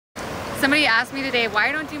Somebody asked me today why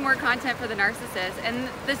I don't do more content for the narcissist, and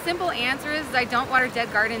the simple answer is I don't water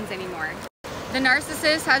dead gardens anymore. The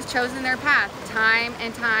narcissist has chosen their path time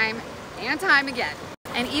and time and time again.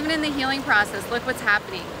 And even in the healing process, look what's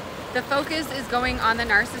happening. The focus is going on the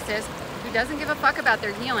narcissist who doesn't give a fuck about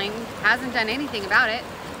their healing, hasn't done anything about it,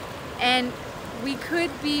 and we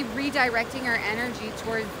could be redirecting our energy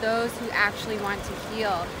towards those who actually want to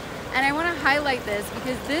heal. And I want to highlight this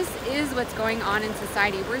because this is what's going on in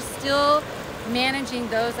society. We're still managing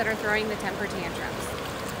those that are throwing the temper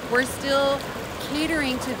tantrums. We're still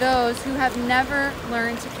catering to those who have never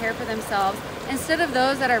learned to care for themselves, instead of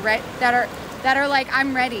those that are like,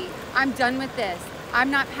 I'm ready, I'm done with this, I'm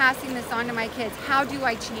not passing this on to my kids. How do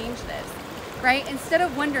I change this? Right? Instead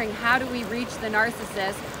of wondering how do we reach the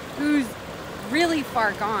narcissist who's really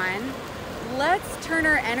far gone, let's turn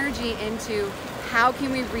our energy into how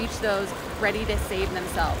can we reach those ready to save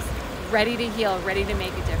themselves, ready to heal, ready to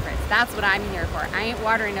make a difference. That's what I'm here for. I ain't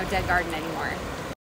watering no dead garden anymore.